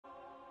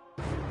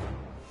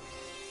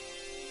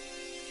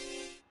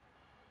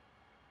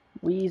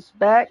We's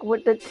back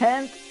with the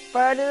 10th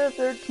Friday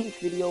the 13th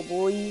video,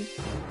 boys.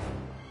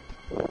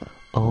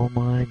 Oh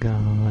my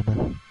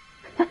god.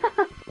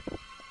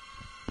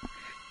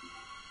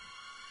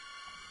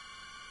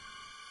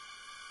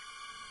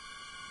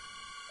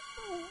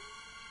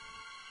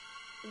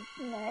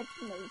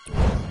 Matchmaking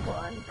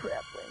fun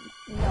preference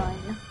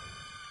 9.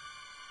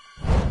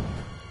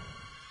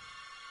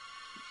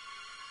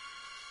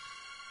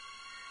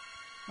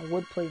 I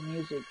would play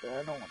music, but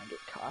I don't want to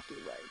get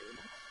copyrighted.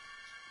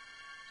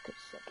 It's gonna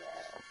suck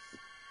ass.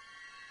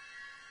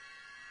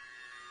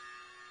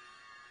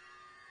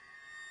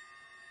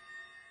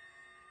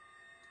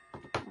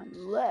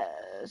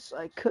 Unless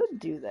I could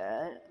do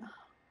that.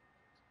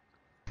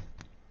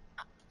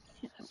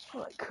 Yeah, that's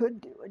what I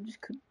could do. I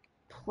just could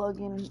plug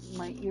in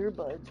my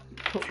earbud,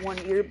 put one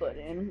earbud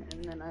in,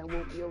 and then I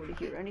won't be able to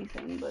hear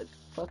anything, but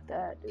fuck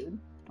that, dude.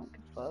 Don't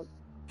give a fuck.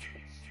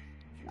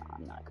 No,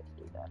 I'm not gonna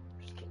do that.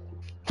 Just kidding.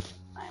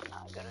 I'm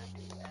not gonna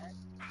do that.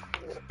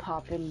 I'm gonna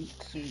pop in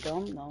some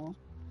gum though.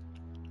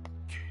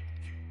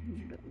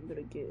 I'm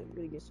gonna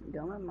get some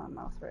gum in my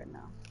mouth right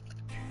now.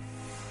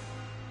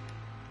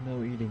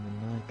 No eating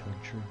in my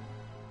country.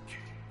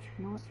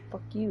 Not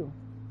fuck you.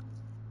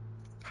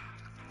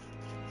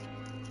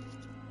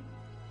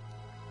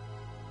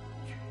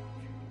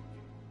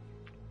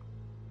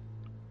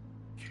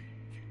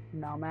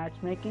 Now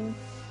matchmaking,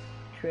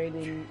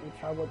 trading a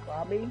public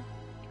lobby,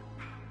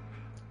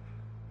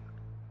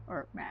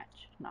 or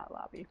match, not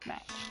lobby,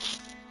 match.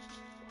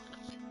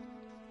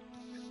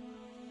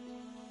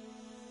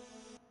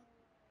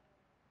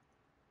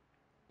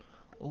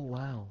 Oh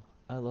wow,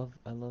 I love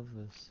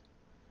this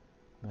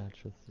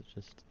match with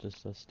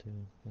just us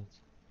two.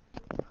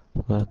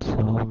 That's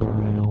so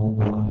great. Oh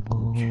my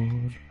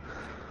god.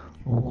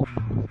 Oh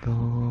my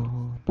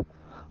god.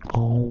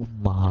 Oh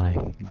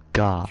my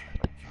god.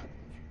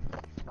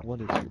 What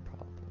is your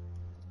problem?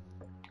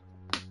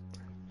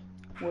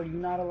 Were you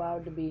not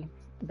allowed to be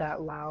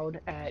that loud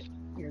at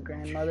your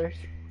grandmother's?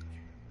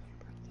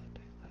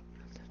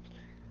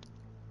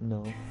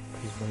 No,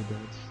 because my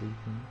dad's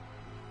sleeping.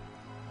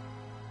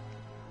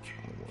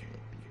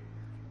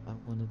 I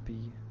wanna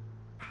be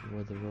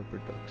where the rubber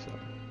ducks are.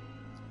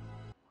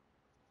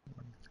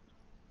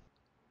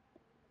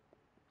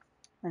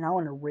 And I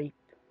want to rape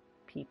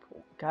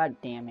people. God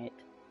damn it.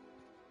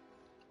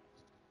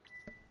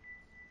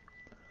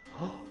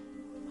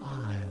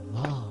 I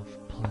love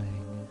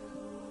playing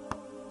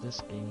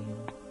this game.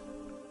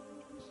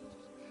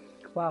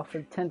 Wow, for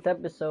the 10th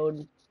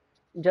episode,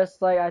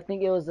 just like I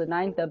think it was the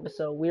 9th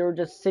episode, we were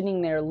just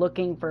sitting there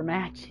looking for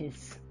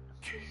matches.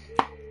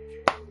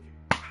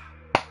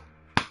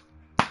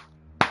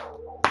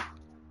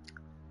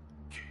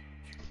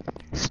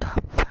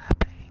 Stop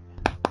fapping.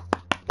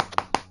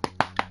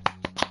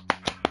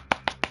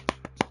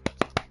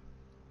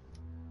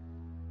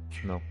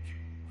 No.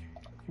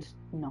 Just,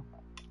 no.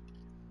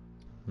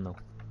 No.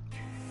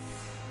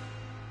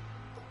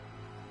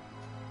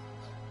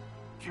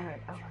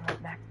 Alright, I'll be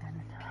right back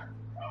then.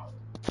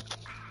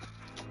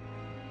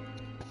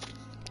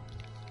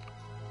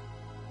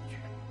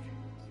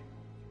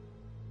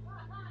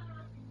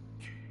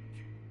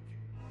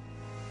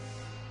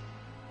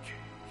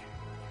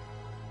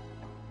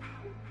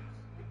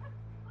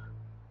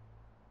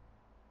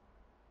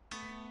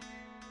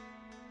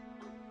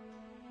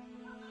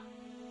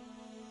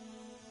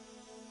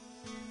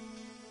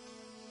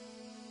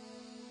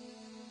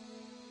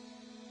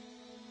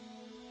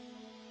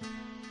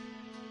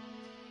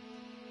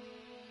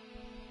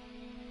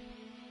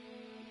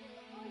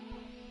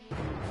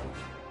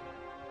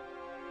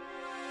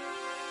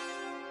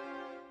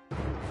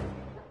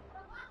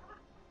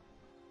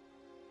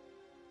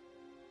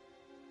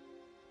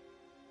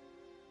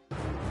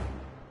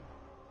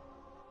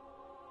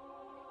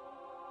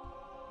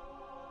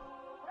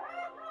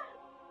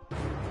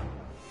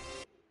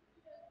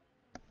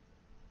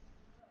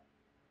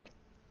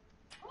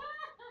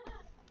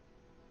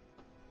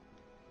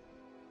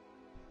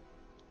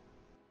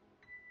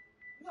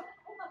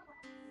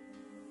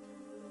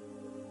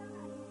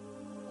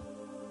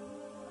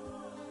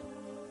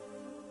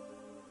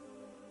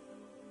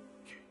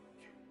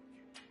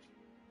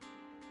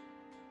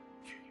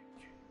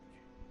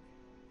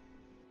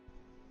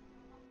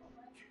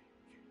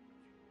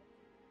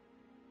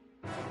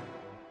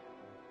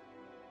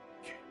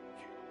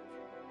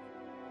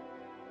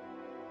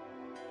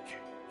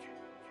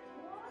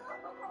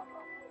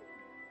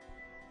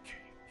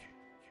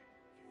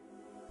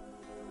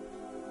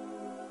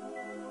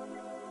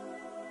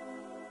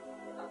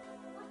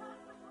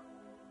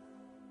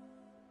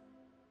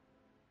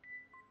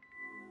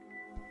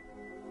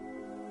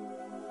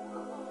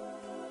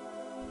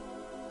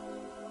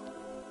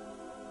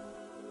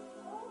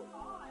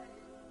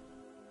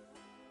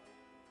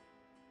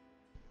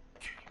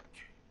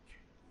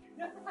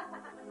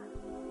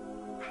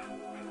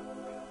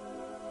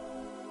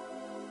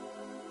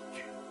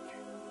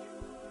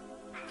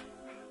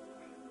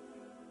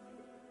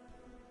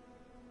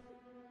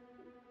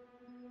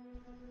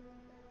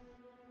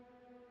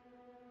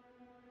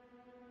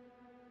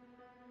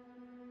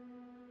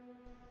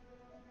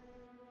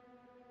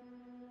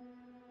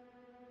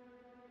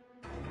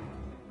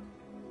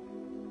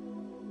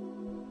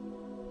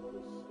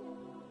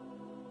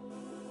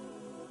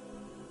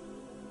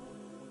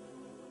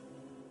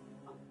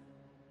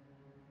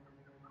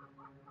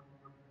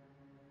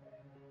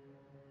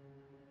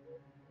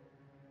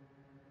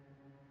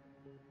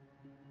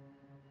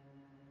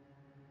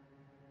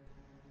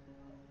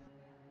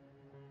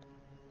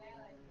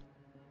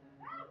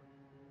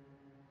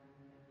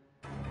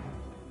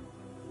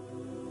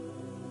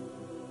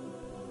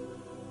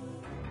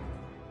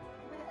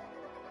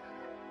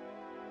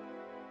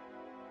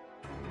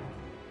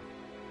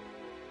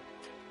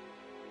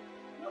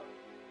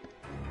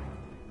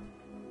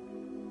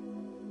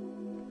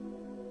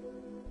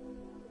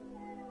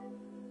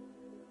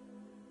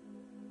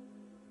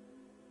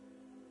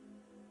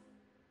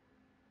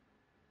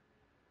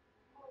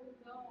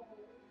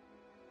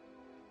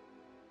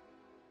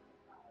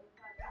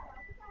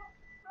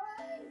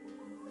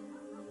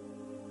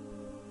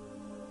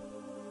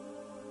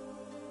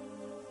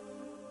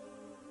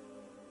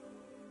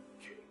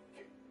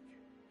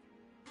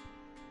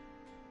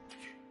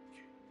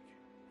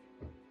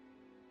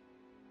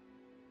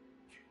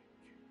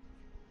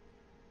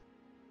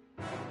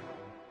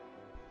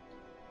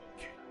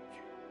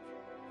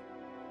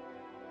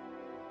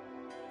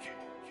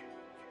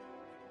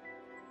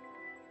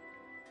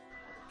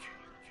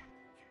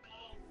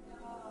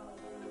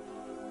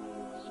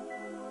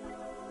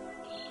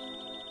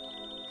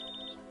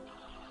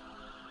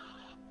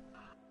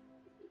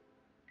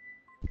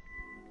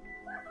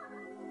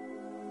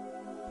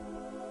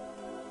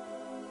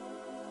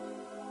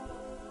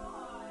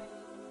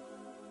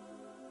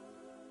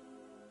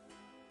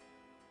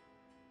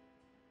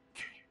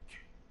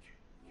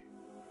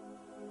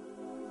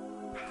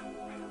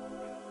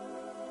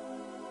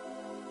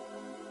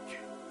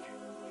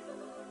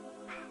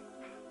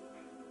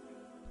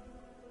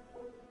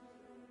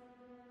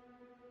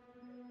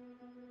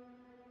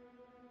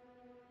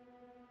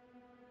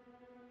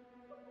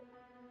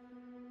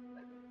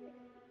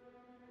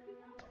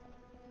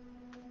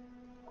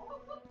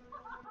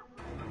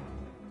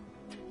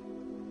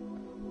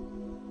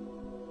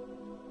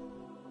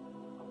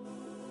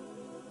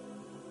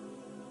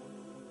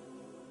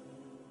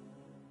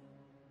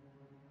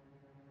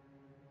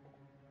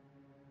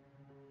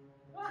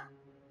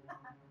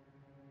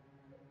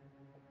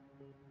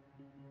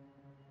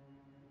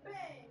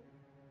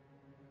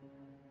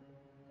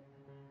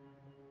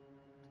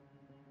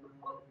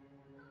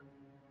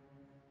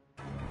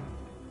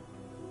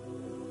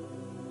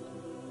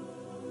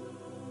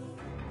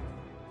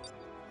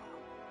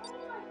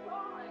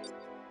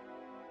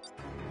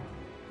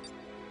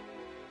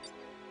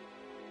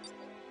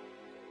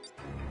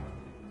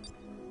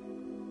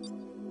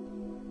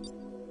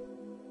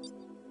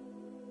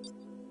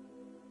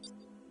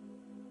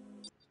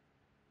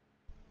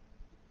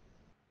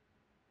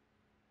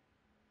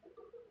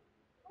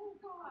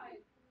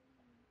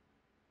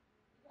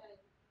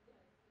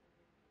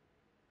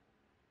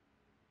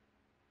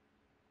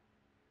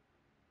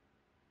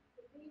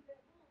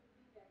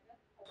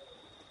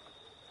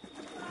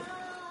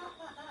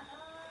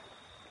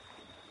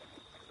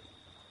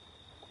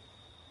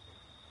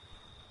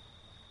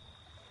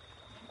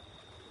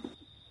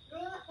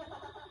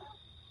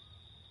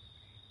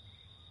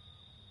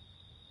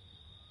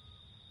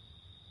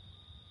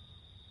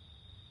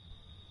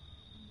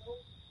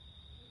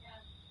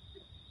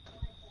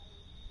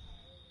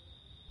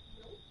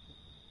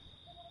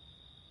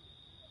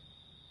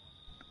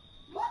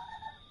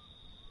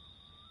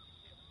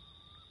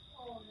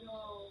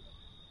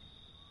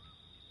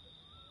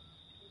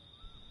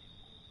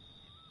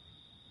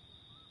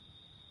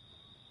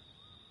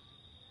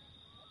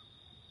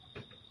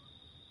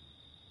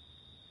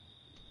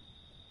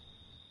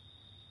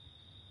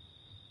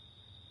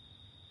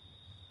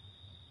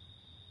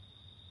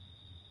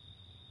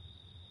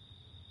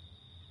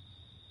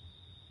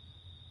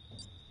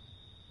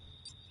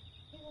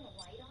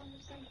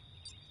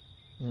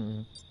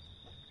 Mm-mm.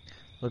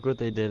 Look what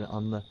they did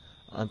on the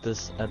at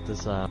this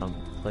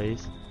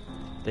place.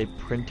 They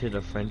printed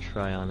a French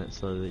fry on it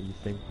so that you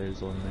think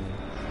there's one there.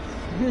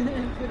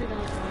 Put it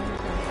on.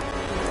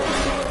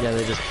 Yeah,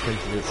 they just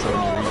printed it so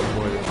when you read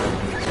more than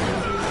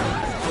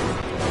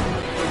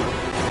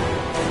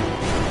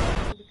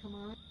Come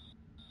on.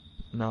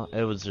 No,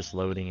 it was just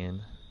loading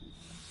in.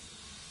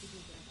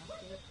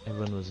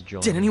 Everyone was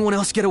joining. Did anyone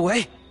else get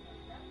away?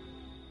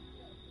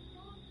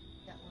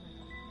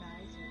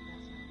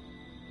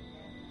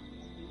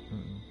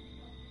 Mm-mm.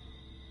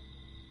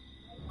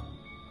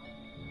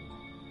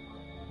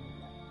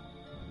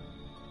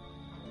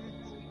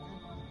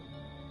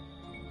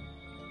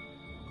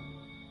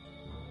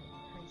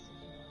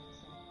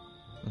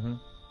 Mm-hmm.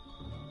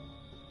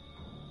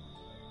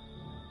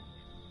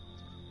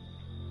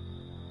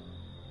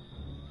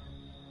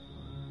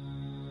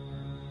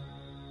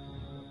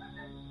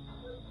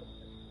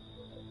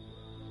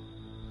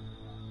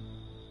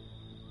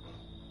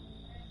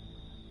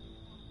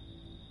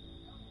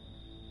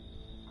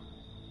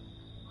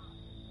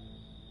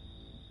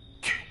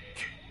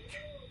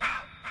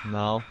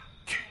 No.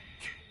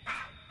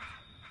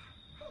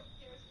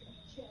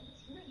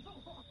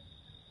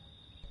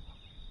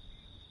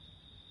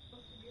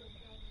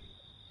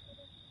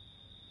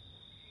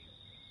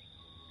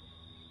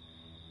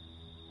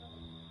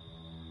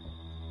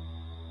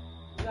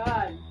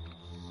 God.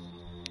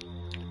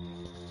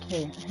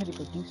 Okay, I had to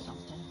go do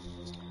something.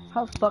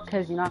 How the fuck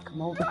has he not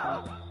come over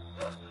here?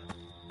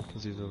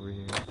 Because he's over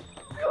here.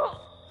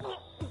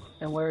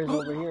 And where is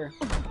over here?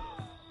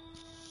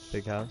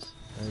 Big house.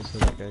 I just saw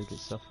that guy get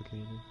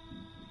suffocated.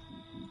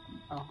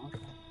 Oh, okay.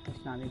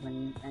 It's not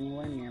even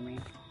anywhere near me.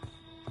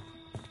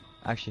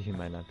 Actually, he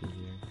might not be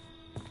here.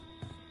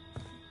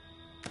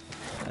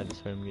 I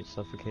just heard him get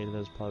suffocated. That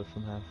was probably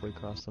from halfway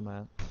across the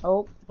map.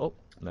 Oh. Oh,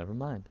 never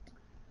mind.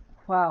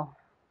 Wow.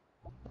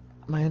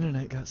 My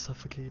internet got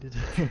suffocated.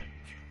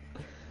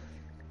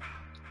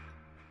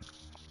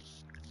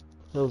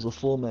 That was a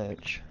full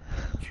match.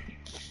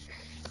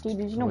 Dude,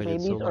 did you I know waited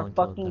babies so are long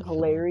till fucking that film.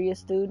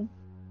 hilarious, dude?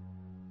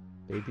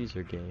 Babies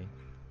are gay.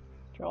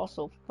 They're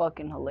also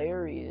fucking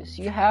hilarious.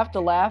 You have to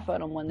laugh at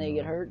them when they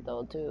get No. hurt,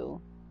 though,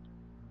 too.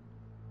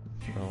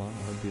 No,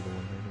 I'd be the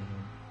one hurting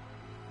him.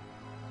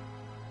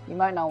 You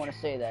might not want to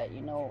say that.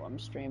 You know I'm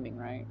streaming,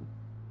 right?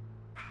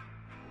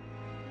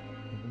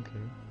 Okay.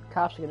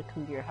 Cops are gonna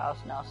come to your house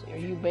now and say, "Are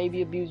you a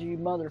baby abuser, you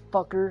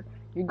motherfucker?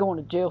 You're going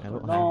to jail I for a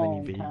don't have any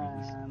long babies.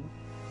 time."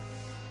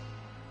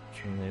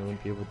 And they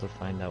wouldn't be able to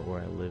find out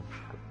where I live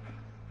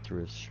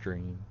through a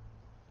stream.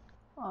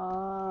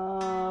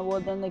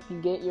 Well then they can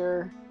get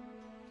your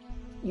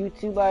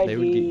YouTube ID. They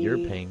would get your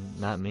ping,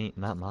 not me,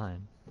 not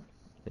mine.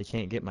 They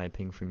can't get my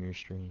ping from your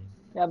stream.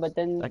 Yeah, but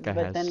then, That guy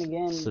but has then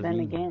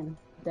Savini.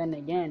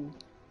 again,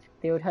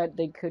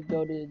 they could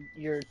go to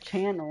your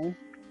channel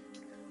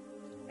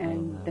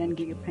and have then a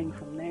get your ping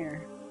channel. from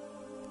there.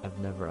 I've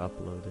never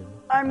uploaded.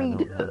 I mean,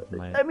 don't have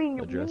my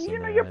address you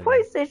in know there your either.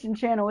 PlayStation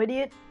channel,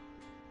 idiot.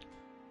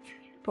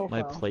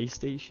 My Profile.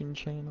 PlayStation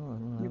channel? I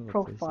don't Your have a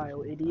profile,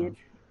 PlayStation. idiot.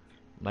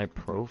 My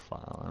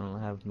profile? I don't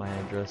have my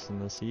address in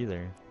this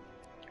either.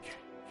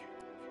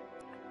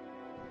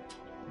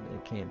 They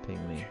can't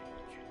ping me.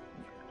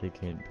 They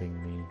can't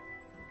ping me.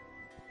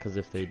 Because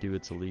if they do,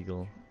 it's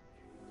illegal.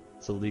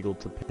 It's illegal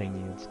to ping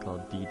you. It's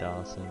called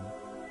DDoSing.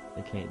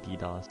 They can't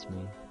DDoS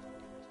me.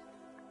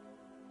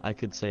 I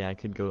could say I'm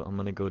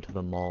gonna go to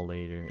the mall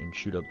later and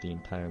shoot up the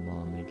entire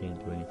mall and they can't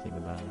do anything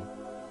about it.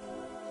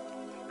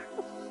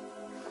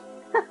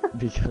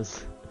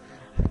 Because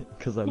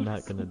I'm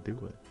not gonna do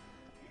it.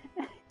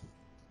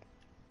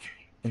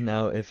 And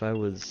now if I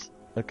was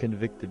a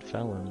convicted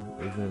felon,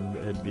 then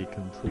it'd be a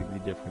completely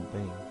different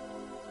thing.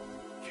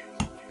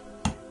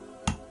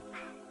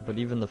 But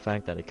even the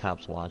fact that a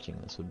cop's watching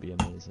this would be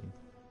amazing.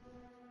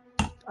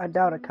 I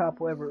doubt a cop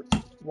will ever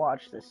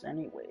watch this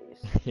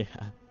anyways. Yeah.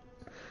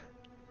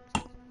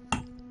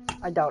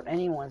 I doubt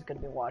anyone's gonna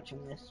be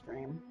watching this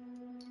stream.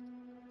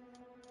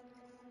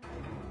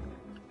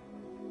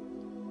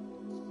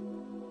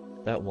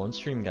 That one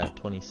stream got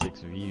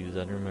 26 views. I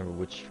don't remember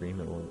which stream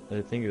it was.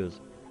 I think it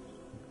was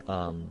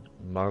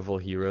Marvel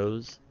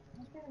Heroes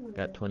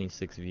got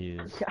 26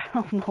 views. I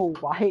don't know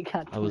why it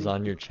got 26 I was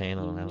on your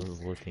channel and I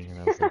was looking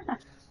and I was like,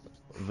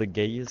 the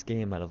gayest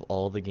game out of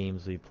all the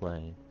games we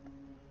play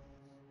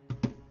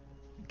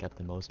got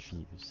the most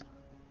views.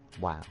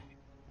 Wow.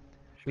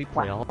 We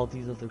play all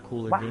these other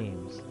cooler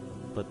games,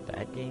 but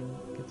that game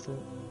gets it.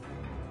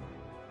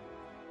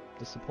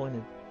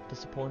 Disappointed.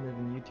 Disappointed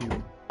in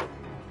YouTube.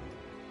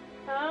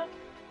 Huh?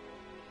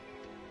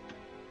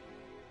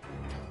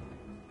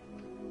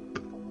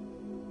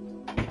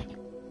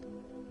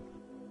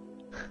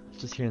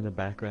 Just here in the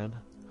background.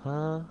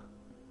 Huh?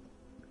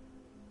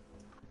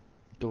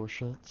 Door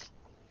shuts.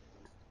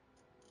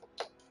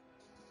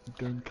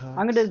 Gun cocks.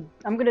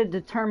 I'm gonna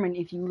determine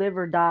if you live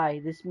or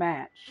die this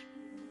match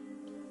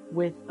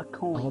with a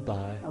coin. I'll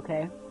die.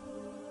 Okay.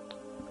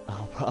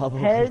 I'll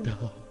probably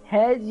die.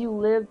 Heads you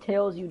live,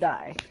 tails you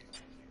die.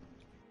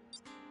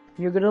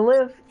 You're gonna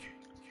live.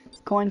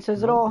 Coin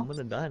says it all. I'm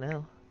gonna die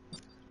now.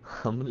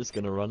 I'm just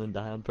gonna run and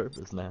die on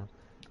purpose now.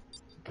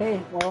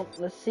 Okay, well,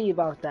 let's see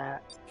about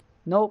that.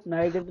 Nope,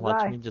 now you're gonna die.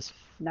 Watch me just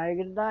now you're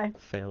gonna die.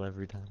 fail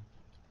every time.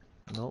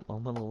 Nope,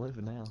 I'm gonna live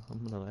now.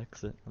 I'm gonna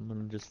exit. I'm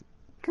gonna just...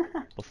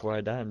 Before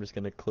I die, I'm just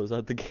gonna close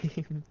out the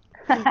game.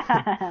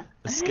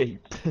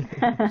 Escaped.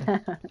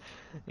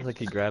 It's like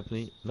he grabbed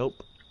me.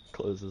 Nope.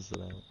 Closes it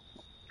out.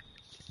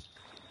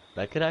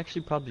 That could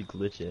actually probably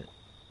glitch it.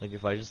 Like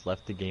if I just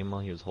left the game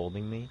while he was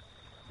holding me,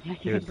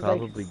 he would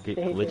probably get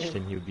glitched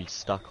and he would be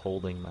stuck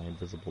holding my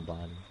invisible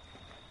body.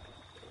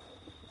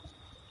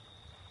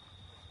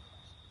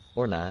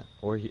 Or not.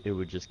 Or it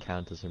would just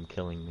count as him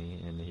killing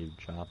me and he'd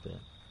drop it.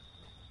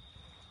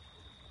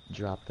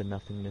 Drop the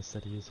nothingness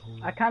that he is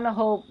holding. I kind of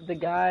hope the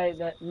guy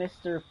that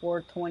Mr.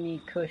 420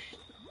 Kush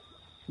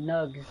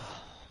Nugs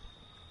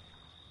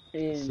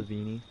is...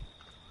 Savini?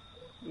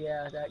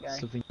 Yeah, that guy.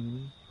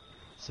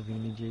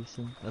 Savini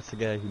Jason? That's the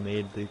guy who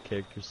made the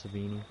character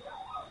Savini.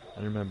 I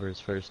don't remember his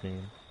first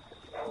name.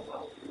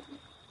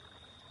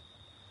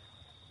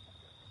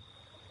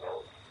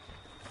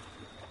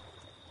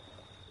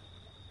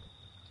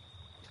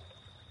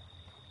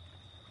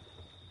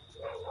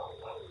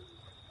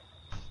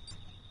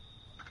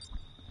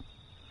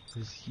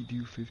 Does he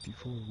do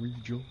 54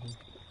 rejoin?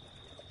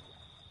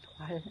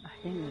 I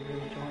didn't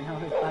rejoin.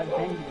 I've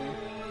been here.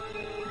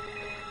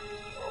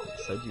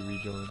 Said you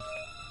rejoined.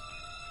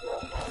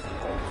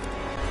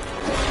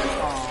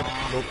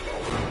 Nope.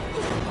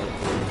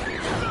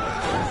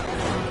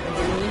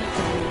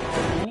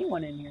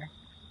 Anyone in here?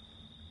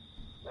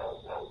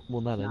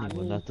 Well, not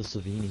anyone, not the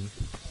Savini.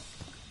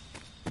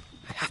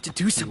 I have to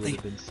do something.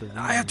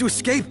 I have to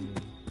escape.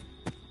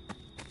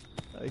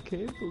 I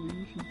can't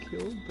believe he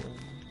killed them.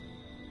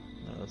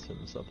 Now let's hit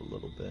this up a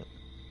little bit.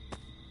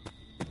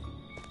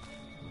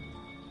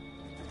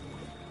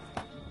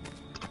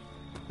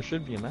 There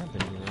should be a map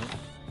in here, right?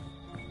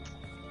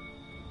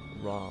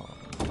 Wrong.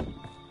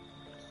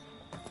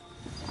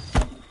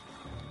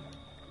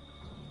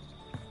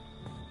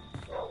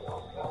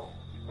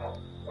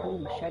 Ooh,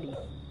 machete.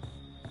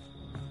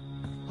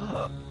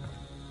 Ooh,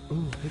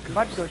 I'm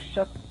about to go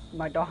shut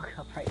my dog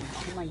up right now.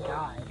 Oh my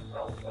god.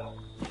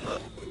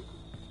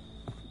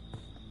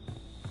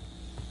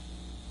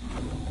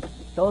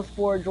 Those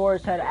 4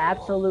 drawers had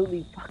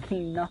absolutely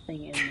fucking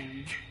nothing in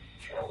them.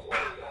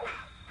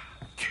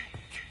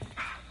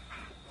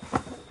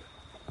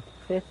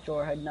 5th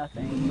drawer had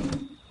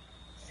nothing.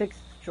 6th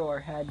drawer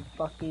had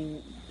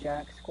fucking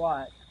jack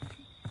squat.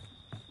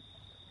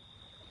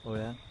 Oh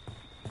yeah?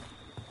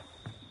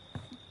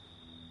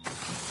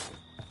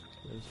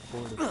 There's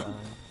 4 to 5.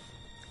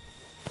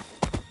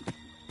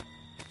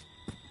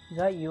 Is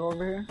that you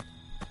over here?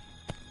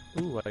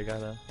 Ooh, I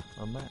got a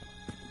map.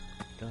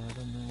 Got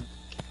a map.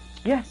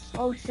 Yes!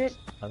 Oh shit!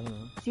 I don't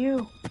know. It's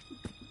you!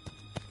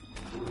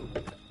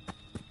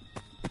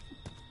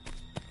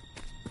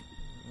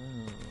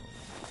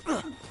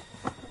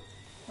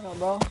 What up,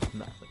 bro?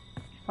 Nothing.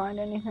 Find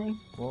anything?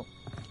 Well,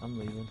 I'm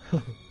leaving.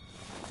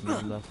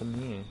 There's nothing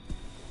here.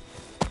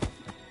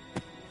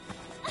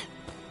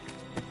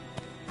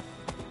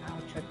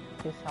 I'll check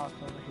this house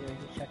over here.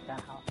 You check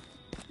that house.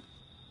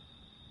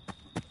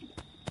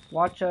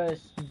 Watch us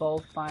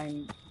both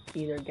find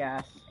either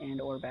gas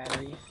and or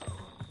batteries.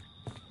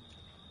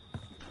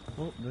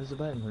 Oh, there's a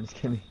button. I'm just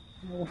kidding.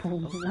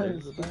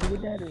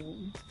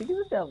 Speaking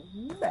of the devil,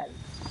 batteries.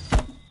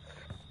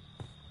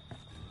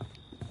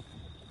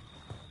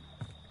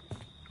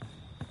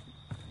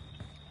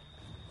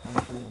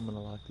 Actually, I'm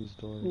gonna lock these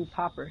doors. Ooh,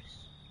 poppers.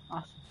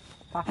 Awesome.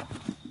 Pop.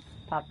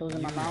 Pop those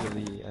in my mouth.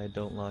 Usually, I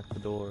don't lock the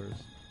doors,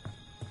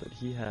 but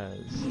he has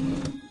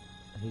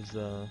his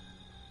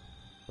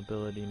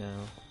ability now.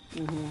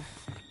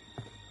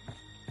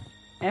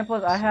 And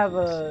plus, I have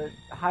a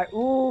high.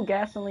 Ooh,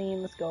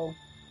 gasoline. Let's go.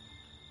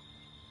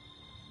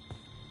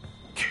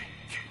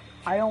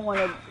 I don't want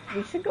to.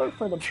 We should go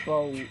for the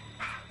boat.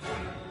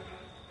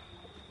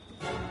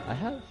 I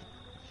have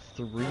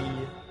 3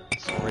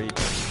 straight.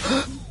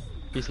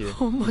 He's here.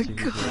 Oh my He's here.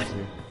 god. He's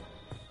here.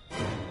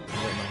 I'm at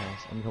my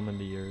house. I'm coming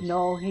to yours.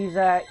 No,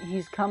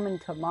 he's coming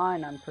to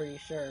mine. I'm pretty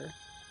sure.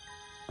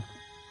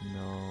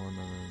 No.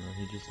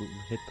 He just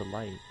hit the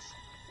lights.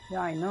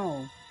 Yeah, I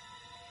know.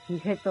 He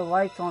hit the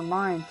lights on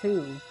mine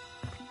too.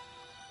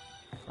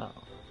 Oh.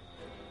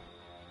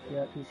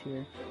 Yep, he's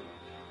here.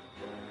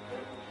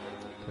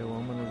 Okay, well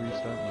I'm gonna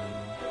restart mine.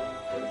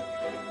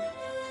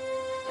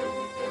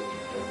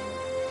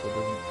 So it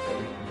doesn't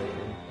freak me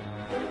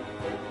out.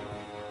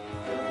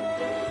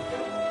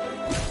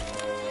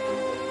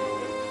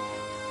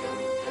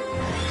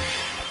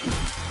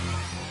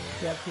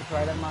 Yep, he's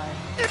right at my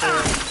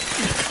door.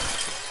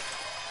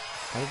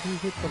 How did he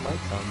hit the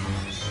lights on me?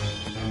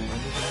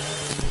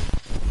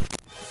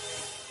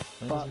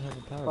 Why does he have a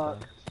power box?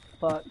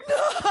 Fuck.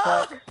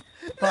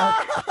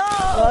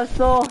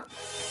 Russell!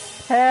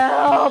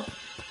 Help!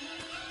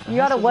 You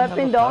got a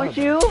weapon, don't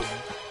you?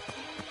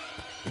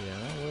 Yeah,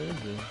 where is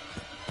he?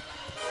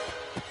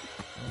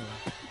 Oh.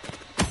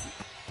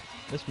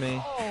 It's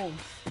me. Oh.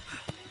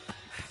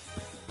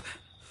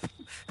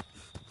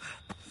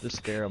 Just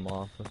scare him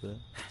off with it.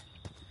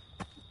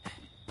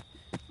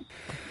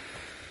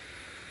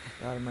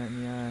 Got him right in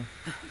the eye.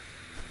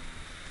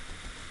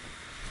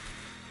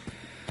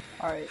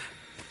 Alright.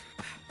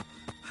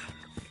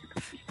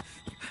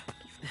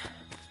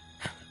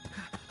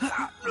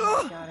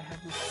 Oh my god, I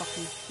have no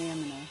fucking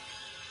stamina.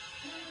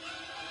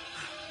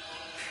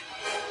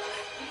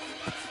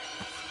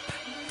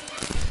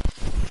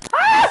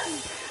 Ah!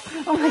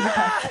 Oh my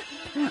god.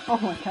 Oh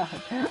my god.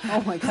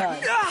 Oh my god.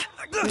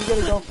 He's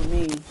gonna go for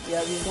me.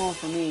 Yeah, he's going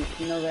for me.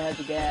 He knows I have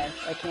the gas.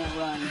 I can't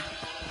run. You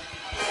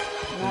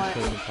know what?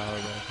 Turn the power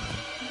back on.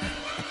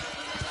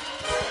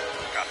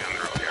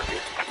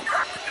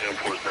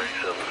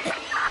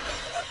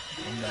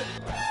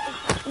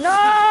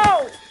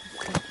 No!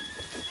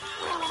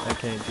 I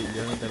can't get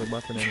you. I don't got a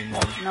weapon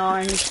anymore. No,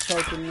 and he's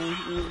choking me.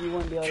 You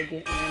wouldn't be able to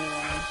get me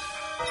anyway.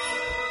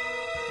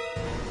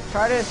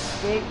 Try to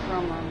escape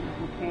from him if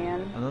you can.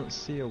 I don't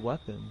see a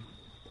weapon.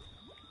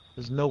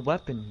 There's no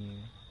weapon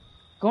here.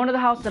 Going to the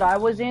house that I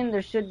was in,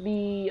 there should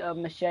be a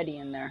machete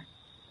in there.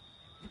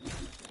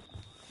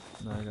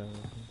 No, I got a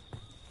weapon.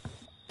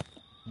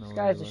 No, This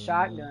guy has a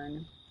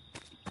shotgun.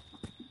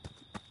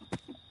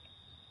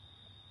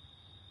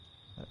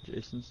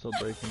 Jason's still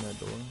breaking that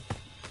door?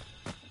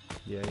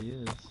 Yeah, he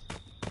is.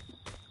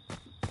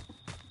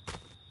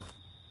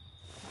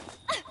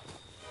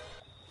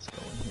 Let's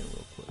go in here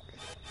real quick.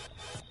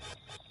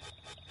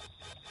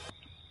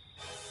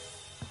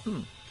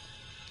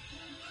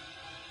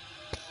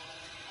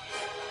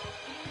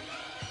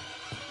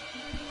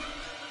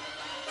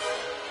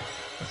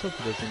 Let's hope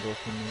he doesn't go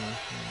for me.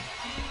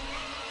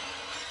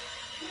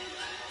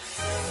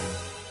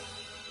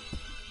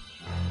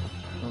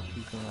 Nope,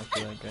 he's going after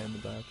that guy in the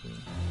bathroom.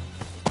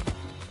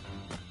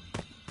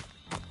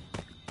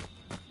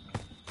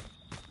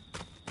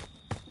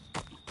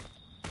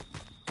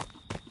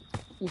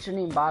 You shouldn't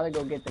even bother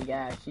go get the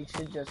gas. You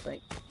should just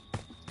like...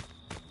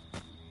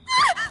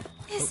 Oh,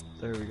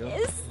 there we go.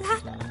 Is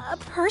that a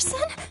person?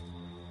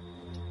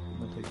 I'm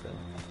gonna take that.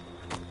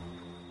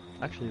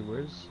 Actually,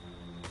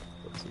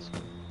 what's this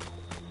one?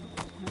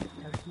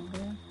 Person over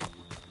there?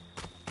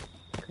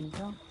 Can you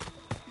tell?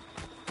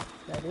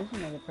 That is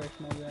another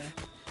person over there.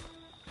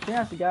 I think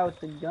that's the guy with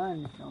the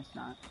gun. No, it's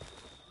not.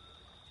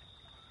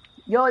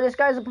 Yo, this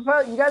guy's a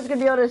propeller. You guys are gonna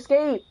be able to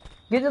escape.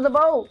 Get to the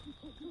boat.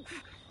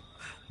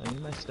 I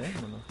need my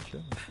stamina,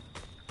 sure.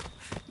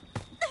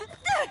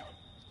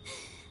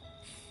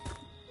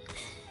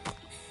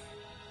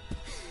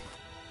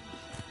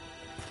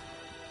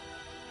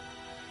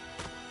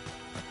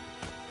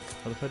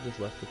 What if I just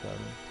left without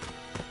him?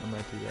 I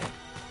might do that.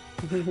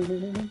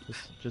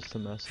 just to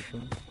mess with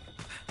him.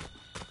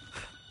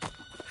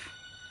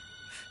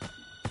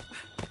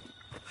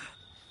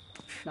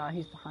 Nah,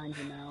 he's behind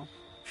you now.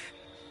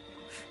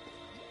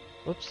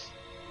 Whoops.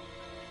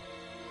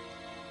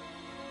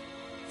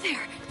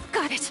 There,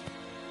 got it.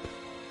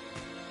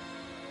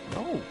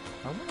 No,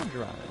 I wanna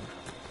drive.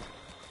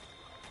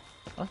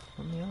 Ah,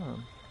 let me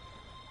on.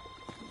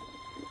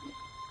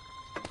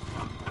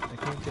 I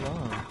can't get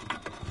on.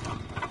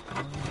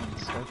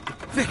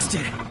 Fixed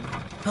it!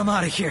 I'm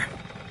out of here.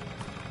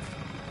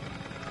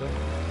 Go.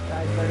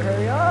 Guys, better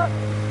hurry up.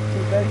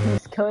 Too bad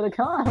he's gonna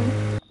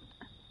come.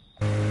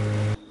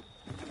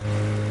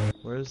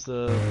 Where's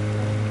the...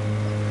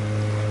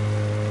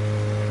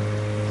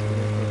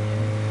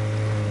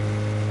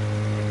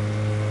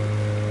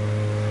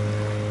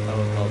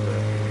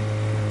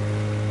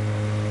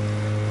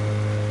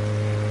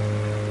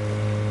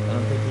 I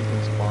don't think he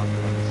can spawn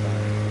on the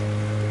side.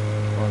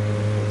 Spawn in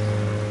the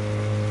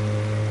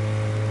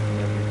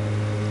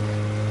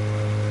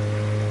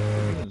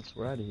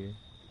We're out of here.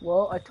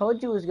 Well, I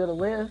told you it was gonna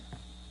live.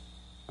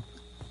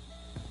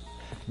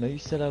 No, you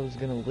said I was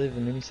gonna live,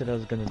 and then you said I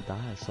was gonna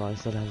die, so I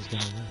said I was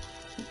gonna live.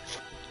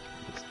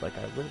 It's like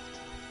I lived.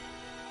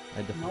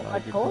 I defied No, I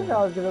your told you plan.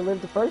 I was gonna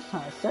live the first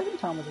time. The second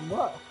time was a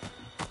bluff.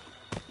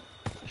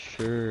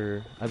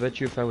 Sure. I bet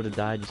you if I would have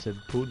died, you said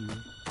pudu.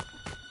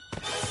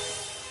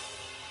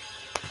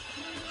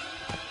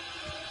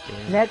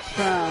 Damn. Next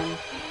round,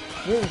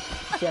 this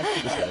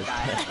just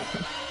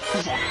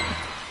This guy's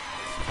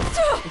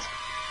dead.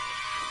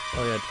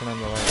 Oh yeah, turn on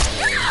the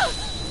light.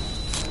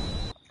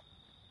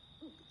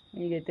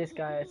 You get this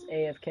guy that's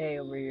AFK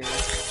over here.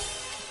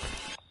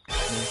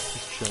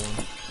 He's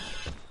chilling.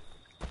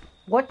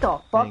 What the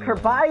fuck? Hanging Her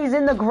out. body's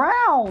in the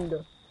ground!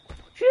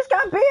 She just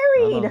got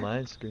buried! Not on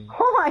my screen.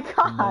 Oh my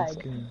On my god!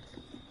 screen.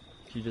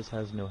 She just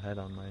has no head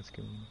on my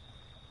screen.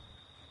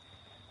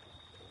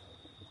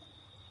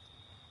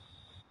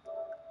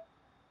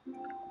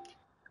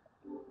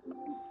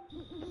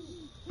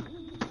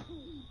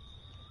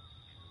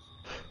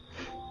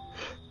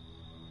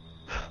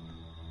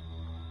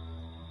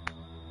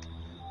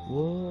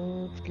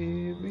 What's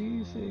keep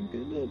me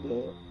thinking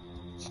about?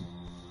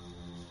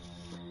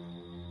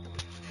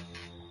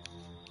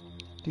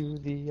 Do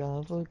the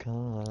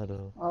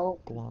avocado. Oh.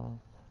 Guac.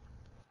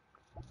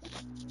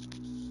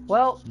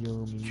 Well,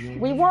 Yummy, yummy.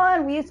 we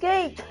won! We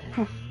escaped!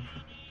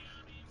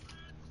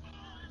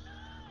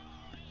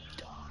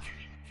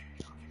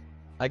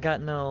 I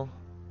got no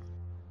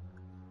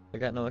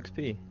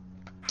XP.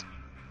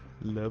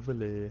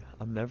 Lovely.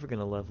 I'm never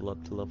gonna level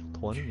up to level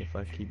 20 if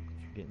I keep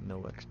getting no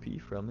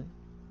XP from it.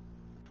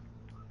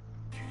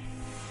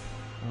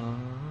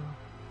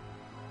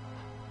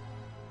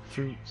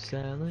 Fruit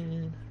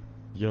salad.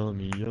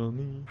 Yummy,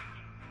 yummy.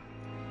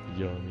 Yummy,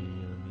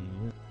 yummy,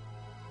 yummy.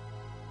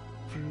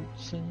 Fruit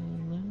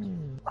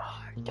salad.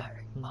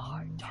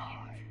 Hard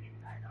time.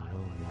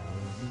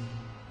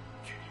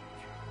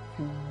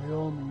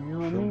 Yummy,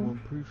 Yummy. Someone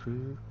please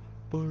say,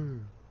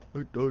 "Babe,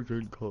 it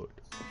doesn't cut.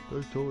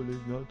 The soul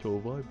is not so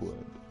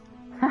vibrant.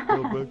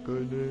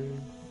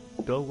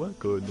 The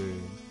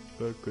reckoning.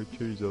 Becca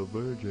she's a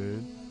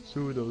virgin.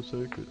 Pseudo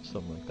sacred."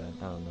 Something like that.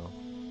 I don't know.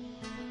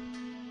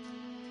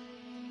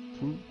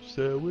 Fruit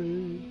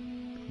salad.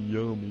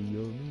 Yummy,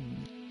 yummy.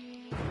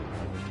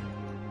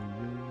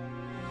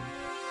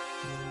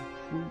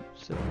 Fruit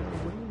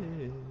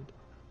salad.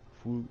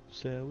 Fruit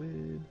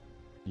salad.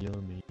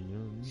 Yummy,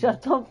 yummy.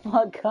 Shut the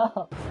fuck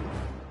up.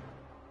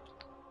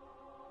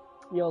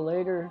 Yo,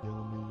 later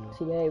Yummy,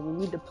 today we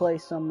need to play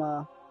some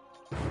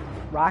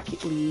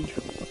Rocket League.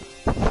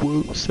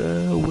 Fruit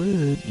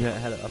salad. Yeah,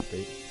 it had an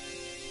update.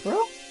 Bro?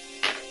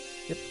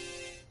 Yep.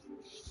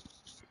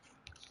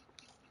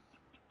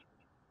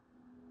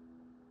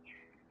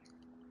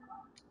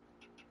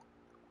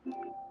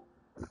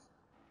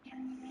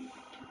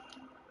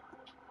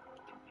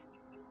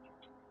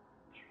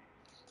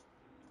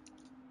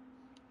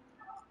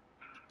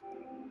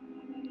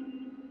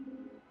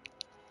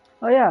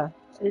 Oh yeah,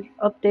 it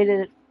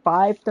updated at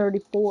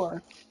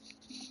 5:34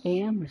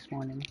 a.m. this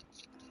morning.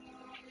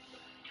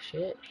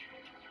 Shit.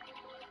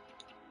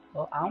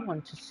 Well, I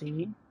want to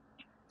see.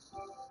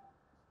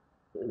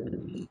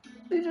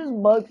 These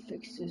just bug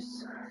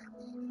fixes.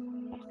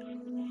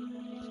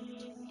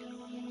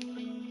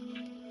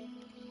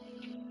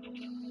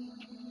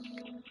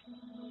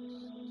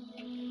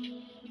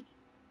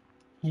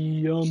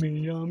 Yummy,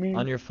 yummy.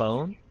 On your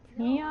phone?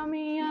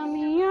 Yummy,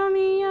 yummy,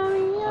 yummy,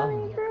 yummy, yummy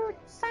Oh. fruit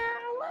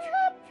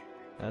salad.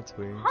 That's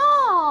weird.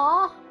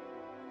 Aww.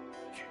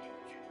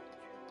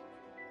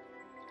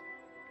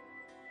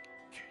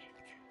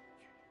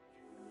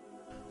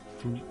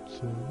 Fruit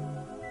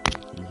salad.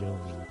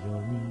 Yummy,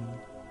 yummy.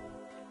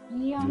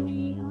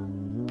 Yummy,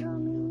 yummy,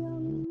 yummy,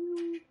 yummy.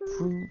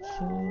 Fruit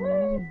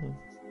salad.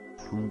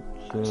 Fruit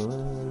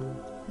salad.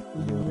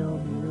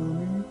 Yummy,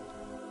 yummy.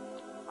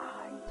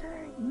 I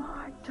take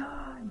my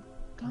time,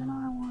 and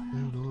I want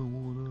And I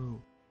want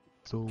out.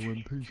 So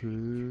when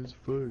pieces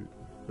fade,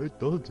 it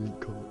doesn't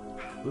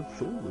cut. The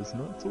soul is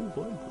not so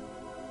vibrant.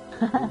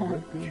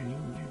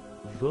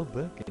 The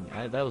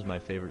beckoning. That was my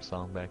favorite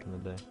song back in the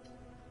day.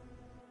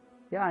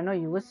 Yeah, I know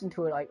you listen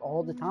to it like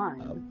all the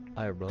time.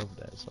 I love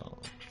that song.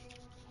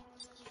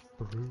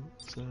 Fruit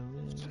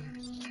salad.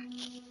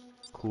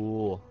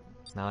 Cool.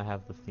 Now I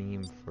have the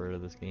theme for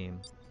this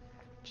game.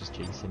 Just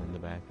Jason in the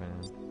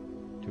background.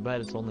 Too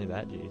bad it's only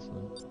that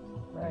Jason.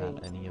 Right.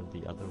 Not any of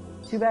the other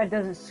ones. Too bad it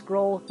doesn't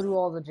scroll through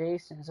all the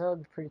Jasons. That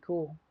would be pretty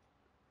cool.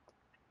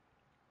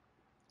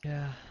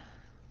 Yeah.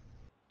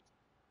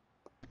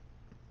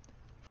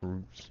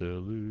 Fruit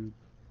salad.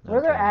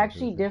 Were there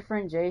actually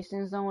different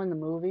Jasons though in the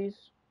movies?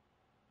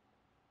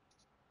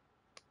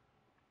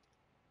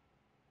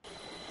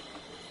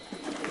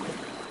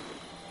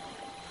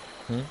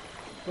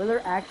 Were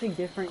there actually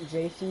different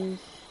Jasons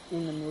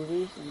in the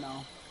movies or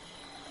no?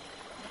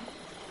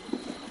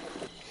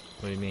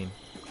 What do you mean?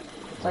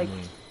 Like,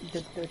 is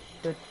it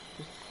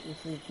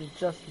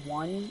just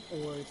one,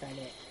 or is that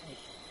it? Like,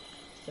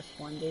 just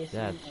one Jason?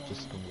 Yeah, it's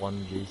just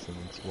one Jason.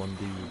 It's one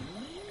dude.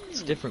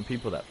 It's different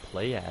people that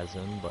play as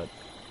him, but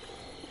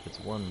it's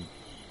one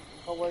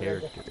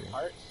character.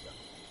 Parts?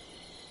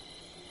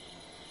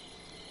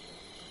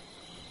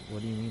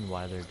 What do you mean?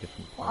 Why they're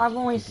different? Well, I've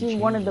only Because he seen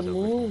one of the changes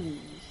over time.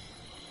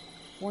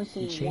 movies.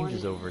 He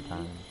changes over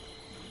time.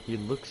 He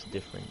looks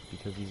different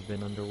because he's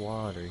been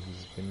underwater,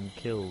 he's been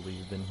killed,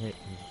 he's been hit,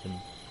 he's been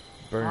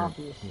burnt,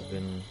 Obviously. he's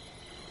been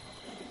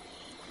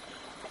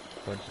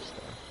a bunch of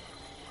stuff.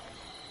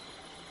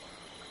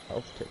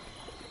 Health tip.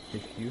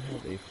 If you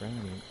have a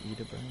frowny, eat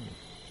a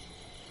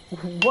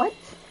brownie. What?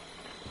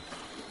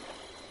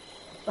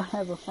 I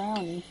have a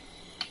frowny.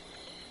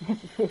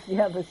 If you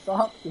have a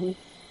softie,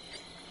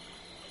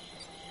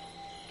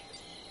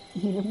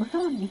 eat a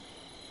brownie.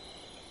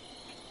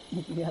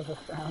 If you have a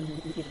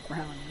frowny, eat a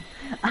brownie.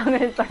 I'm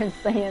gonna start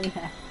saying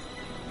that.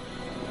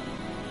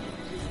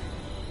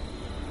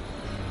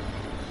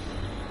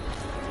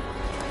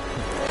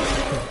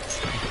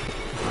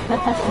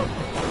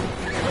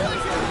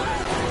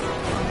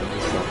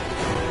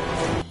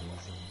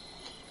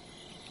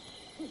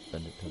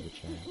 Send it to the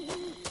chat.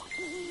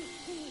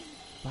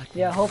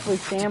 Yeah, hopefully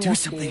Sam will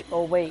see it.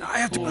 Oh wait, I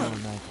have to. Oh,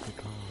 not the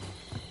call.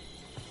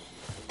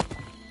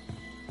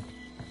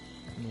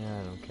 Yeah,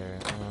 I don't care.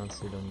 I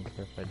honestly don't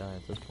care if I die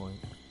at this point.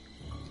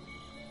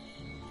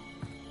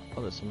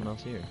 Oh, there's someone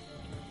else here.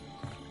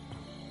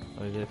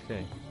 Oh, he's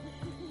AFK.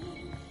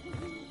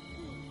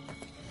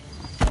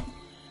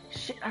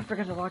 Shit, I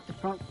forgot to lock the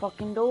front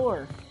fucking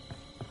door.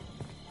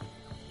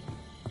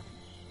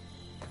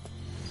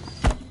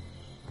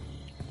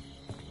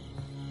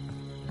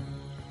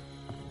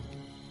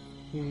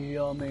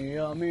 Yummy,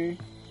 yummy.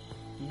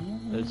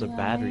 There's a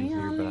battery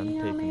here, but I'm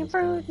taking this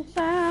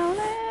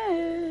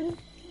gun.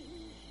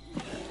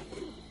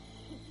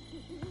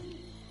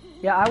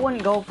 Yeah, I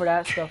wouldn't go for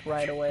that stuff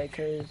right away,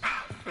 cause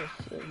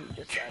he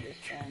just got his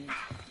gun.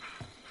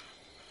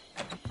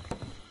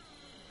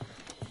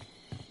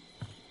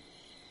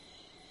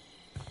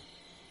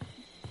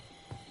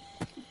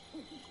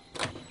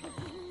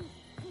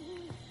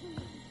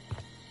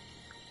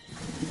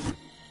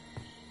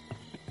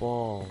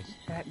 Balls.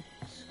 That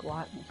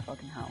squat in his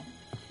fucking house.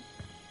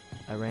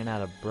 I ran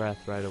out of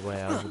breath right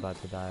away. I was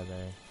about to die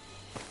there.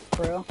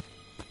 For real?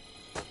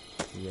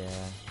 Yeah.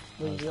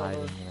 I was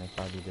hiding and I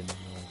thought he didn't know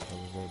I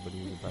was there, but he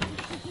was about to.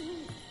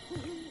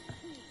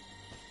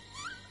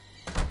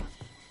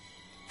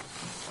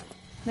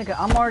 Nigga,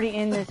 I'm already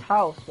in this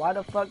house. Why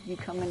the fuck you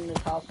come in this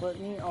house with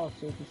me? Oh,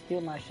 so you can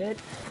steal my shit?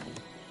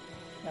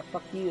 Yeah,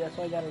 fuck you. That's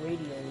why I got a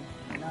radio.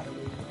 Not a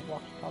radio.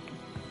 Walkie-talkie.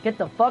 Get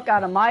the fuck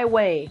out of my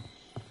way.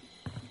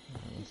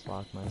 Let's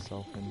lock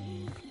myself in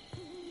here.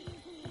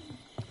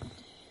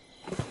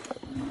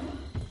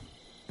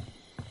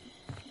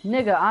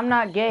 Nigga, I'm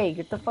not gay.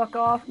 Get the fuck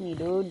off me,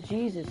 dude.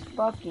 Jesus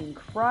fucking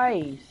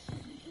Christ.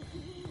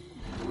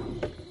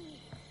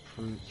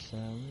 Fruit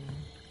salad.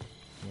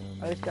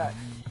 I just got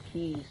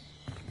keys.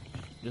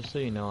 Just so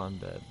you know, I'm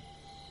dead.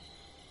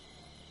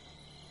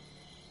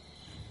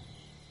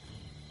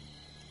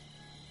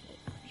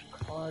 Which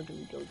car do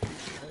we go to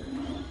first?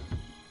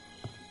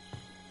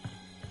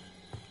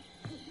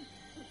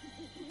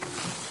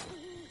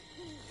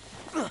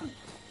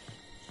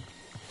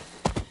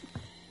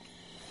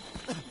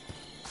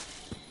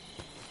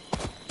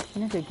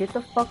 Nigga, get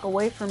the fuck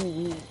away from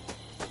me, you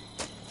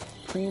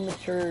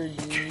premature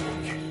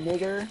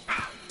nigger.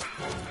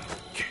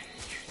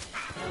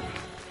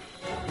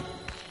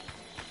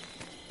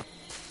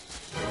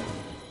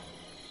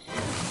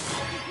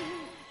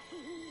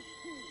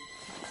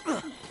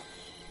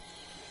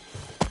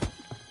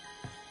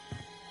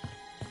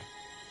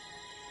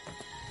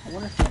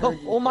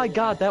 Oh my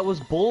god, that was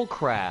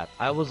bullcrap.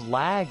 I was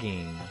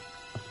lagging.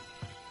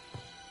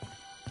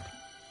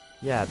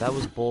 Yeah, that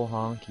was bull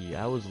honky.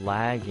 I was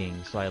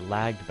lagging, so I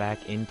lagged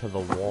back into the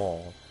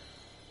wall.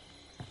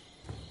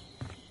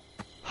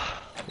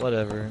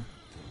 Whatever.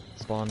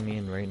 Spawn me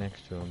in right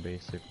next to him,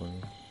 basically.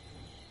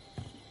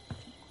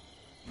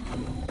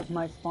 You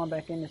might spawn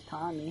back in this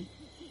Tommy.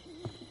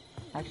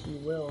 Actually,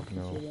 you will, since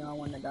No. you're the only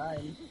one that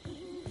died.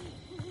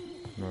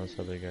 No, this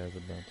other guy's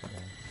about to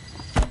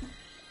die.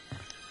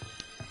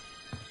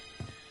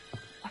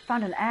 I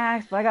found an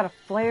axe, but I got a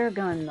flare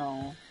gun,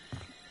 though.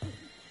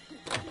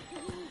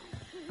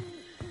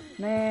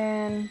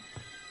 Man.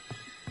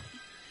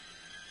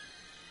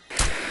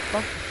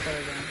 Fuck the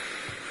flare gun.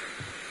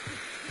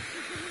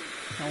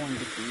 No one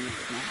gets to use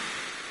it now.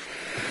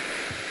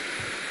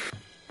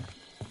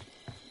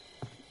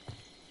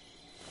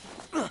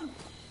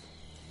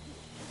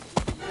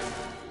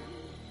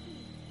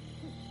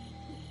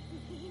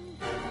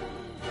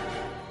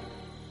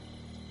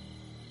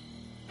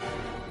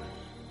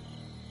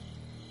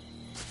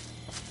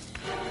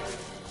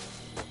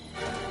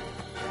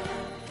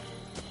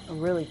 I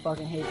really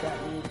fucking hate that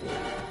music.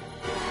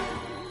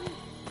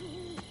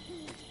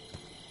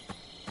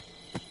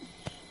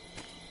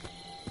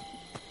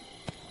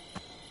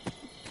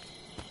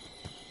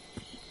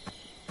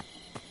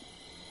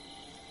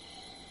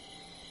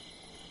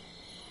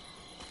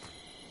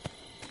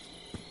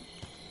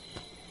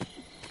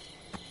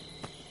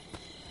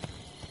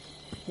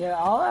 Yeah,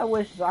 all I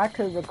wish is I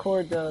could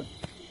record the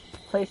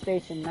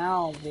PlayStation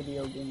Now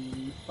video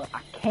games, but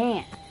I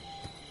can't.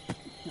 It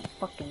won't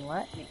fucking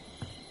let me.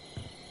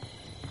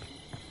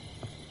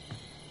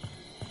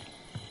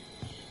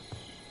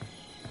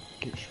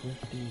 Get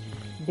swifty.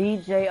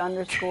 BJ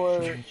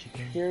underscore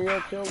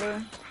serial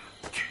killer.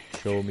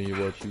 Show me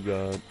what you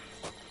got.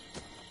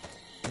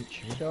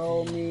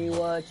 Show me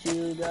what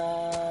you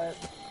got.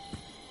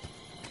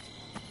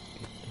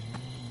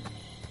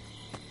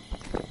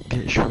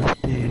 Get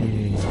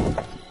swifty.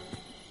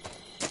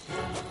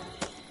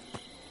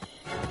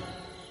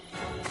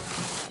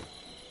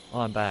 Oh,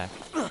 I'm back.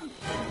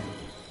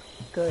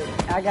 Good.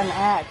 I got an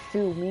axe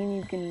too. Me and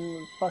you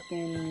can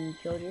fucking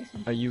kill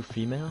Jason. Are you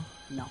female?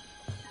 No.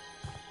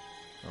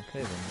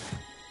 Okay then.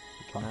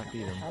 You cannot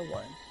beat him. I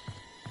was.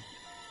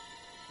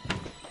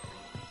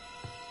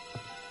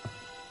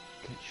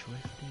 Get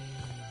swifty.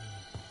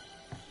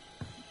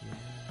 Yeah.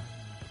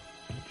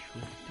 Get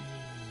swifty.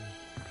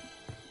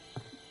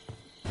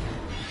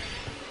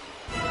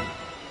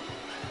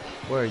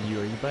 Where are you?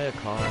 Are you by a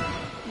car?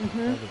 Mm-hmm.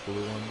 The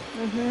blue one?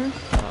 Mm-hmm.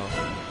 Oh,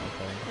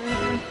 okay.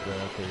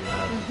 Okay, you're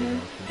not you're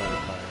by the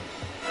car.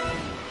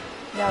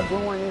 Yeah,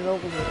 blue one is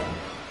over here.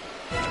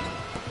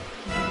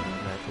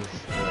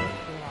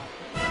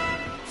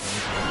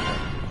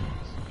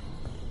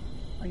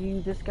 Are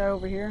you this guy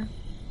over here?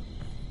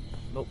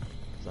 Nope,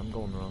 because I'm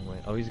going the wrong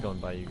way. Oh, he's going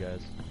by you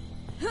guys.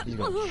 He's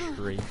going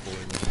straight for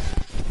you.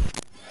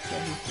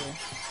 Yeah, he's here.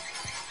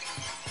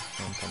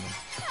 I'm coming.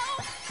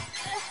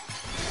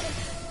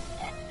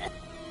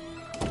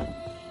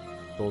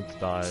 Don't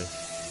die.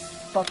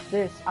 Fuck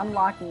this. I'm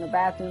locking the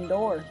bathroom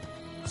door.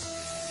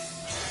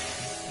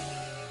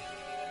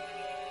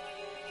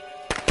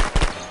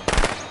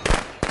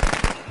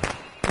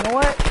 You know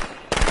what?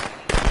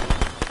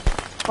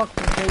 Fuck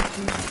you,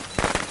 Jason.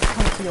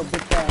 Come to your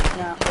bitch ass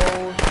now.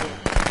 Oh shit.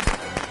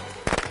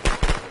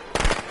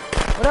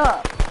 What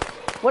up?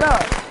 What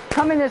up?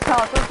 Come in this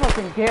house. I'll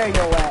fucking dare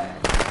your ass.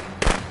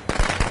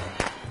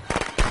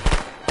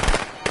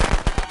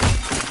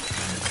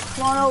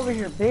 Come on over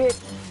here, bitch.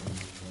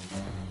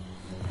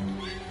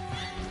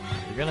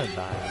 You're gonna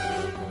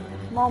die.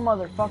 Come on,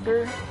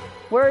 motherfucker.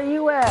 Where are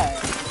you at?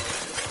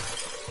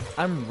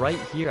 I'm right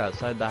here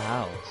outside the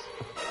house.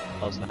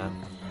 Oh snap.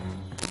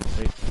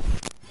 Wait.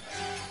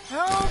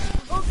 Help!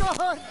 Oh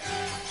god!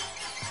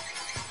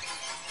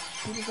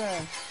 Who's his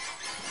ass?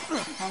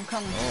 I'm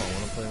coming. Oh, I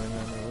wanna play Ring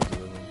Around the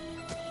Rosie with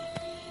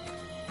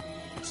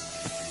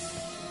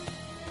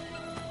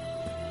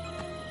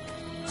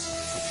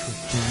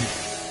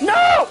him.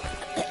 No!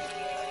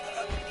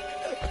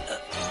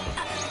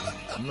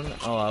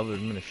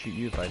 I'm gonna shoot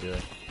you if I do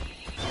it.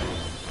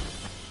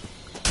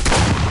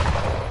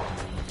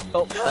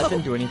 Oh, that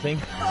didn't do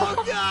anything. Oh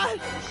god!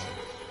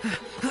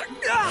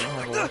 I don't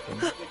have a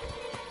weapon.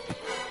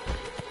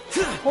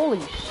 Holy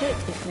shit,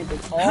 this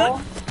nigga's all.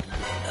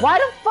 Why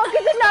the fuck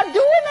is it not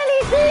doing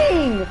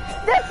anything?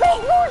 That's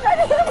so bullshit. I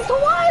just hit him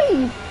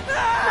twice.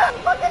 That's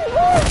fucking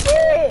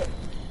bullshit.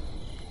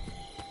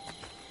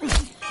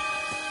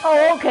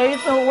 Oh, okay,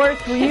 so it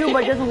works for you,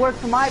 but it doesn't work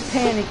for my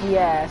panicky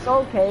ass.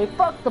 Okay,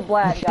 fuck the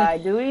black guy,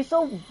 dude. He's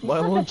so.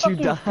 Why such won't a you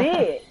die? fucking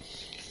bitch.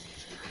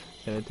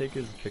 Can I take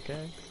his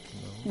pickaxe?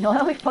 No. No,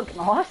 that was fucking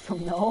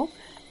awesome, though.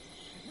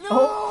 No!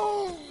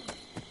 Oh.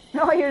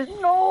 No, here's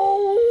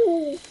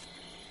no.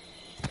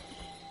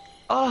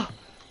 Ah!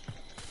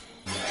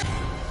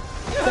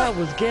 That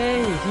was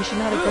gay! He should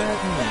not have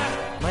grabbed me.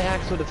 My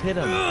axe would have hit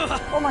him.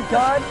 Oh my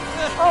god.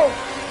 Oh.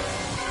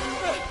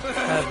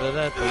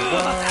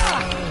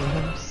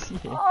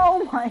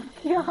 Oh my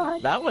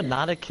god. That would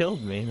not have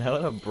killed me. That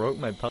would have broke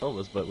my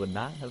pelvis, but would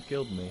not have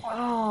killed me.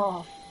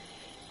 Oh.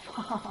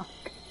 Fuck.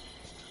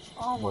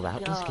 Oh my Well,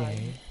 that god. was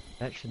gay.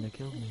 That shouldn't have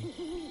killed me.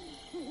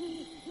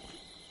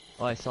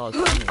 Oh, I saw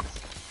his face.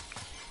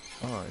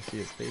 Oh, I see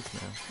his face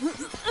now.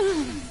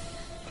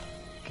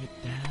 Get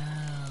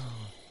down.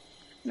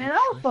 Man,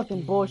 that was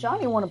fucking bullshit. I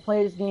don't even want to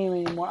play this game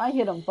anymore. I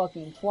hit him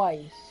fucking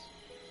twice.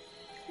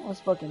 That was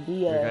fucking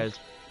Your BS. guy's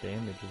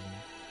damage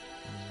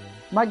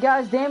is My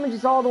guy's damage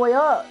is all the way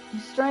up.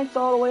 His strength's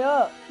all the way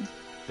up.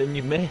 Then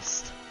you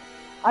missed.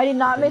 I did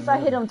not miss. I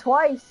hit him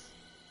twice.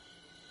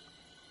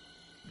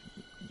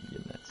 You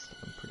missed.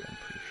 I'm pretty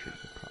sure you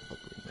probably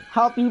missed.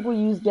 How people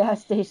use gas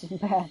station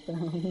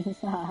bathrooms.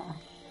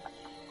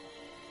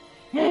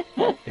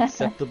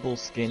 Acceptable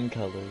skin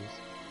colors.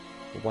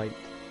 White.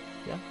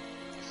 Yeah.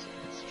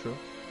 It's true.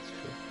 It's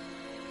true.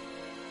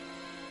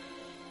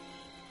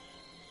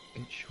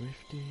 It's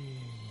swifty.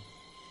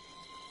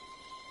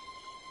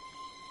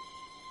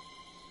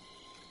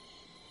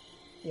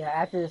 Yeah,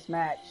 after this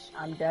match,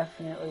 we're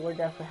definitely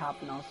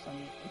hopping on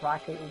some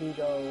Rocket League.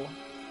 This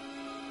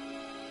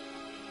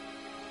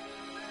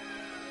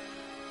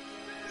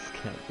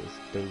cat just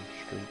dove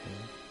straight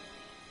down.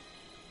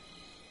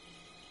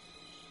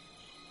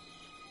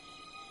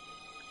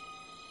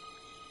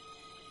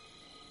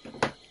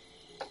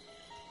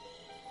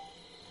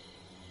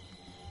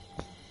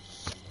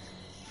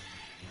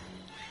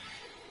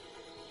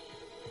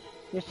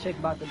 This chick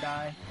about to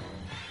die.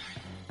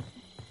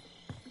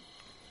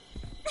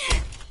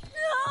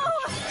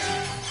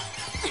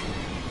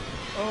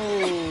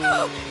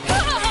 Oh.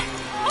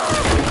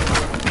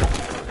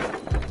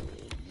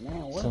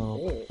 Man, what a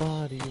bitch.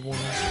 Somebody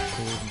once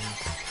told me.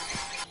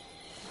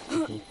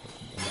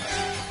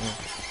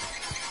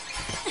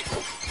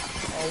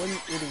 Oh, what an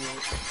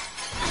idiot.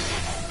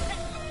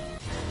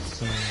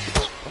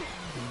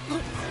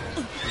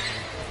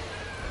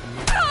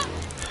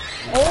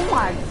 Oh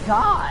my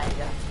god!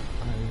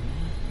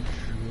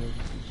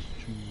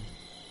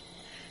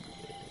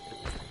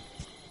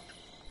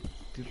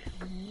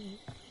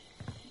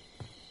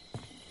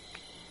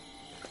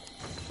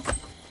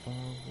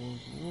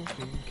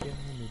 think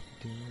I'm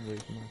doing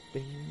with my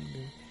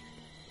baby.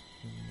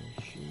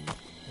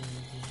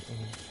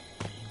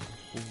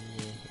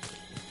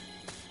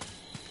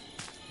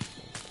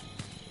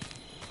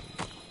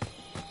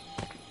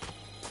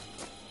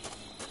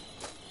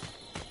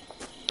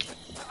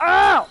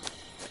 Ow!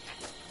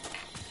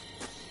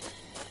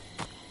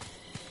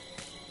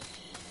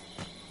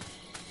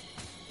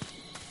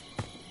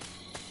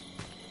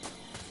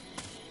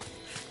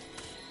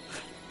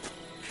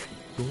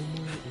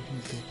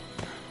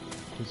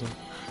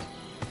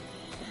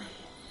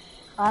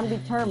 I'm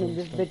determined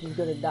this bitch is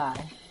gonna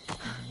die.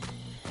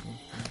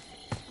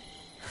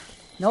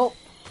 Nope.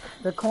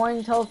 The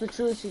coin tells the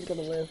truth, she's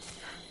gonna live.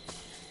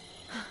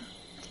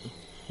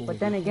 But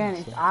then again,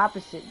 it's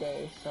opposite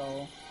day,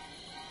 so...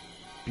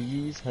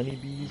 Bees,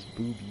 honeybees,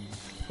 boobies.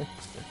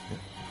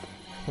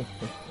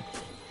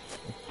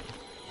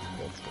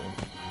 That's funny.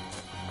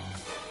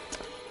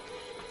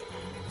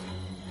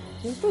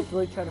 These bitch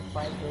really try to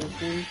fight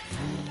Gracie.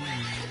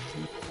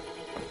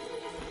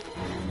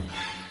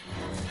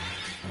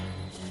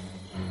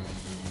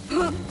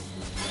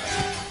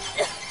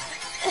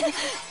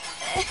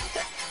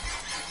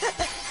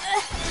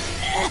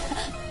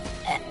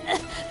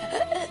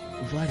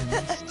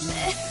 Vitamin C.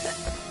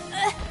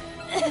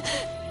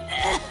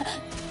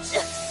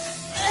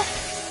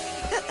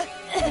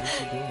 What is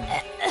he doing?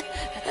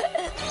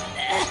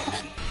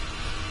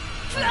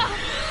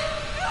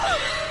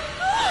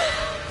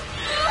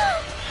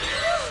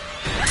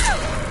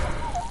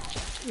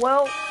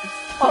 Well,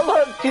 oh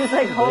look, she was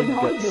like holding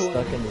on to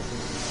stuck it. in the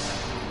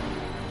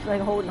She's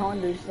like holding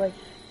on to it. She's like,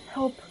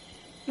 help.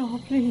 No,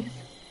 please.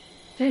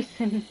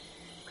 Jason,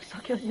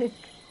 suck your dick.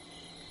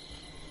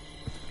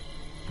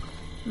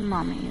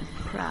 Mommy is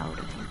proud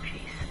of you,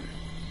 Jason.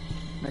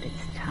 But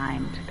it's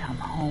time to come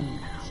home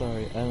now.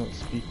 Sorry, I don't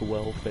speak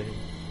well, Faye.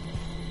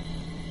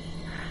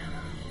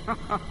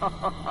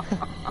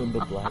 When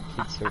the black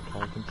kids start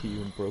talking to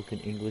you in broken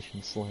English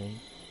and slang.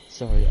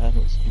 Sorry, I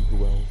don't speak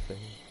well, Faye.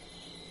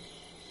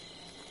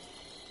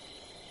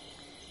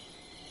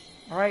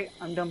 Alright,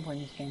 I'm done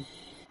playing this game.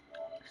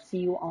 See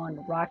you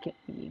on Rocket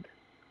League.